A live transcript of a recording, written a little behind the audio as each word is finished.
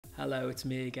Hello, it's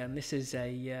me again. This is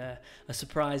a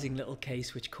surprising little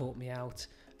case which caught me out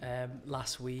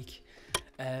last week.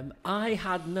 I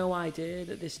had no idea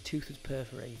that this tooth was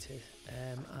perforated,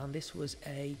 and this was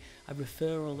a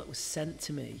referral that was sent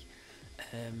to me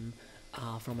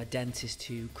from a dentist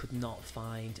who could not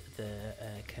find the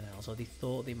canals, or they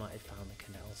thought they might have found the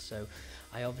canals. So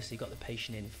I obviously got the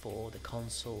patient in for the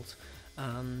consult,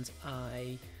 and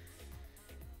I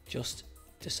just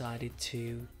decided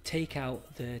to take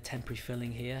out the temporary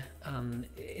filling here, and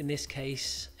in this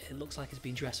case it looks like it's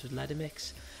been dressed with leather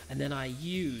mix, and then I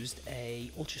used a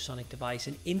ultrasonic device,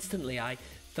 and instantly I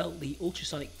felt the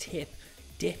ultrasonic tip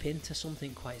dip into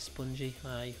something quite spongy.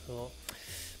 I thought,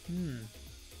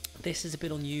 this is a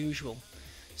bit unusual.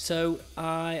 So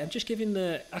I am just giving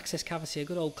the access cavity a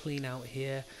good old clean out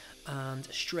here, and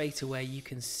straight away you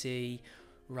can see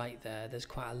right there's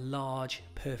quite a large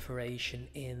perforation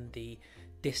in the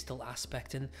distal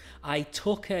aspect, and I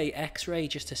took a x-ray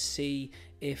just to see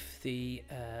if the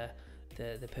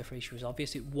perforation was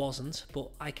obvious. It wasn't,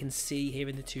 but I can see here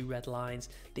in the two red lines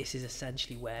this is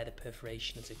essentially where the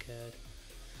perforation has occurred.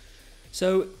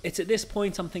 So it's at this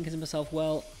point I'm thinking to myself,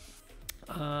 well,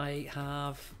 I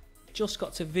have just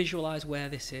got to visualize where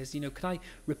this is. You know, can I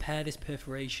repair this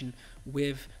perforation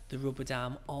with the rubber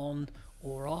dam on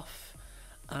or off?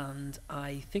 And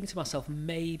I think to myself,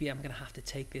 maybe I'm going to have to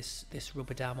take this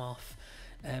rubber dam off.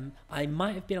 I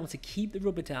might have been able to keep the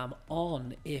rubber dam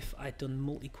on if I'd done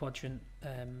multi-quadrant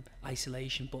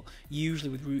isolation, but usually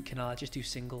with root canal I just do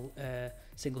single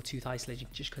tooth isolation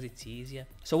just because it's easier.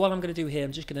 So what I'm going to do here,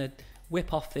 I'm just going to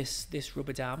whip off this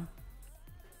rubber dam.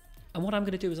 And what I'm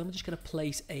going to do is I'm just going to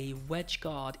place a wedge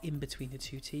guard in between the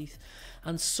two teeth.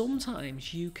 And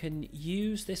sometimes you can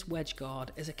use this wedge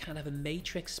guard as a kind of a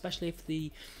matrix, especially if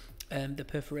the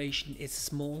perforation is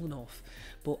small enough.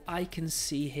 But I can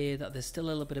see here that there's still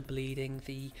a little bit of bleeding.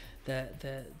 The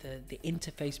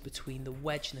interface between the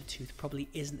wedge and the tooth probably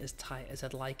isn't as tight as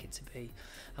I'd like it to be.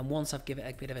 And once I've given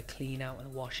it a bit of a clean out and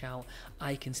a wash out,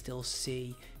 I can still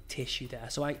see tissue there.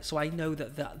 So I know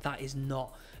that is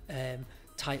not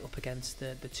tight up against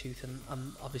the tooth, and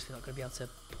I'm obviously not going to be able to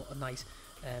put a nice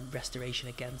restoration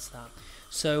against that.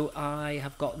 So I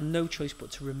have got no choice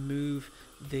but to remove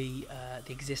the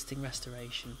existing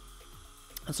restoration.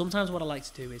 And sometimes what I like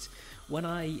to do is when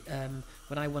I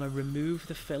want to remove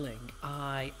the filling,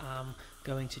 I am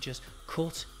going to just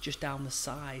cut just down the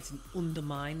sides and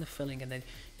undermine the filling, and then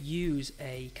use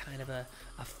a kind of a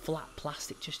flat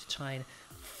plastic just to try and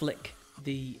flick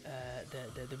the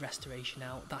restoration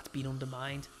out that's been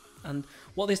undermined. And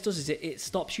what this does is it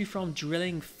stops you from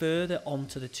drilling further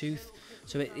onto the tooth,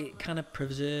 so it kind of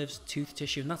preserves tooth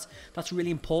tissue, and that's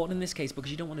really important in this case, because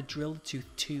you don't want to drill the tooth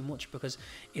too much because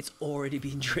it's already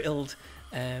been drilled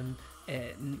in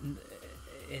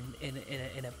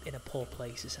a poor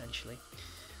place essentially.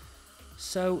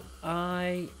 So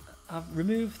I have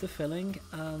removed the filling,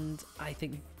 and I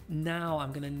think now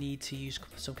I'm going to need to use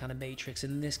some kind of matrix.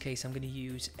 In this case I'm going to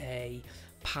use a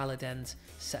Palladent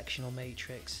sectional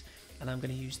matrix, and I'm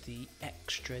going to use the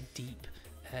extra deep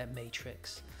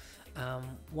matrix.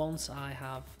 Once I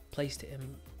have placed it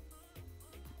in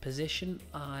position,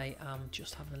 I am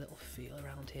just having a little feel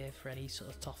around here for any sort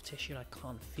of soft tissue, and I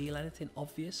can't feel anything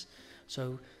obvious,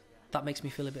 so that makes me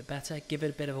feel a bit better. Give it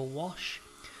a bit of a wash,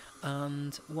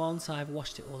 and once I've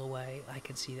washed it all away, I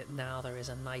can see that now there is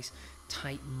a nice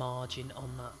tight margin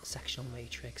on that sectional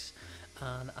matrix,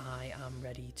 and I am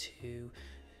ready to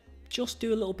just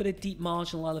do a little bit of deep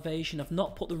marginal elevation. I've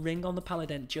not put the ring on the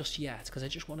Palladent just yet because I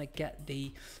just want to get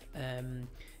the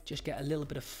just get a little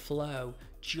bit of flow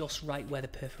just right where the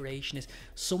perforation is.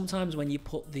 Sometimes when you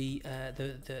put the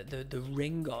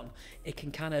ring on, it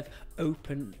can kind of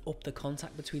open up the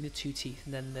contact between the two teeth,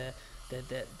 and then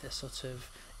the sort of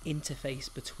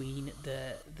interface between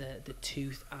the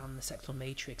tooth and the sectional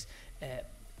matrix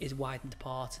is widened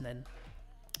apart, and then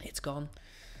it's gone.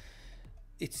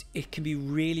 It can be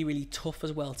really, really tough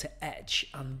as well to etch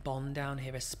and bond down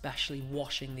here, especially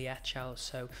washing the etch out.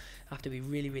 So I have to be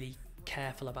really, really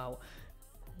careful about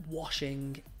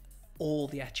washing all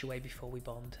the etch away before we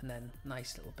bond, and then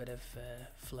nice little bit of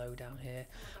flow down here.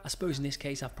 I suppose in this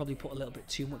case I've probably put a little bit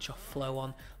too much of flow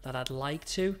on that I'd like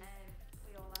to,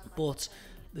 but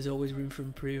there's always room for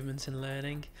improvements and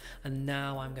learning. And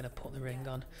now I'm going to put the ring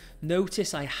on.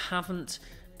 Notice I haven't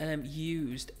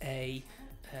used a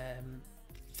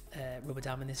rubber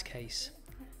dam in this case.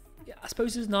 Yeah, I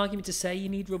suppose there's an argument to say you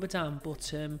need rubber dam,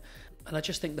 but and I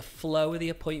just think the flow of the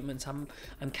appointment, I'm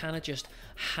kind of just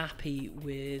happy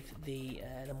with the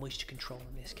moisture control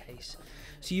in this case.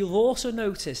 So you'll also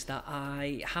notice that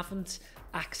I haven't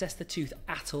accessed the tooth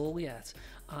at all yet.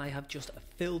 I have just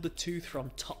filled the tooth from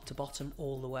top to bottom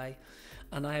all the way,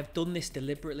 and I have done this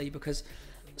deliberately because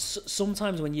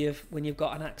sometimes when you've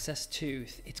got an access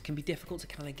tooth, it can be difficult to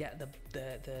kind of get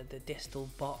the distal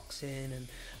box in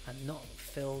and not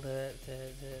fill the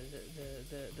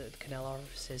canal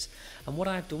orifices. And what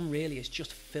I've done really is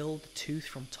just fill the tooth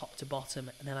from top to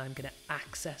bottom, and then I'm going to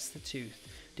access the tooth,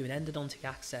 do an endodontic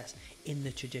access in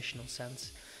the traditional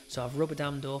sense. So I've rubber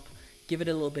dammed up, give it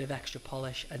a little bit of extra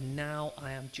polish, and now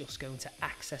I am just going to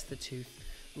access the tooth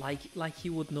like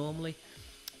you would normally.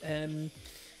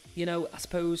 You know, I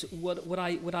suppose would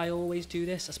I always do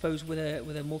this? I suppose with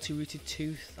a multi-rooted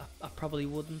tooth, I probably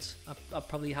wouldn't. I'd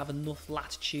probably have enough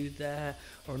latitude there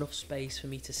or enough space for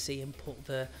me to see and put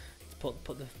the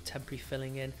temporary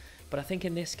filling in. But I think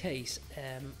in this case,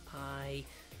 I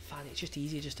find it's just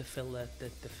easier just to fill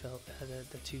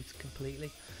the tooth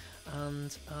completely,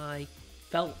 and I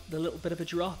felt the little bit of a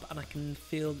drop, and I can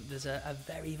feel that there's a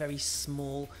very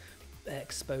small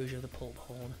exposure of the pulp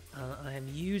horn, and I am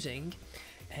using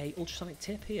a ultrasonic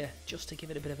tip here just to give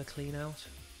it a bit of a clean out.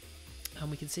 And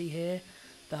we can see here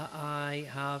that I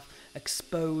have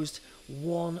exposed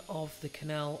one of the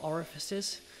canal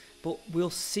orifices, but we'll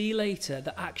see later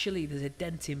that actually there's a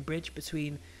dentin bridge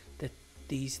between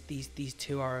these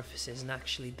two orifices, and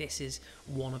actually this is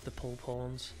one of the pulp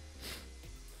horns.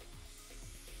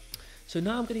 So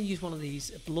now I'm going to use one of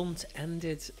these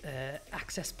blunt-ended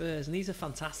access burrs, and these are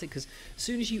fantastic because as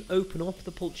soon as you open up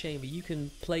the pulp chamber, you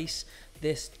can place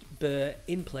this burr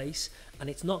in place, and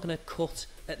it's not going to cut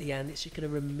at the end. It's just going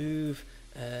to remove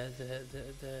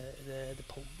the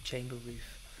pulp chamber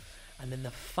roof. And then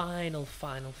the final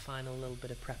little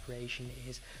bit of preparation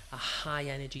is a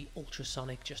high-energy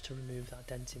ultrasonic just to remove that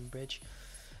dentin bridge.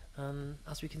 And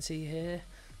as we can see here,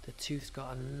 the tooth's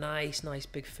got a nice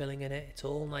big filling in it. It's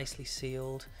all nicely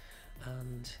sealed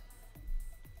and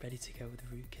ready to go with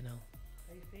the root canal.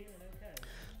 Are you feeling okay?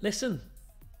 Listen,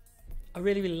 I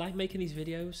really like making these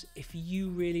videos. If you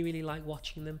really like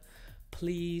watching them,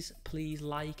 please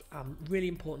like, and really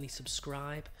importantly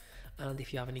subscribe. And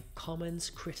if you have any comments,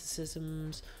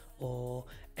 criticisms, or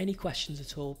any questions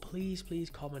at all, please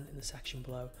comment in the section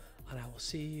below, and I will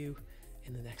see you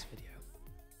in the next video.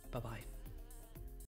 Bye bye.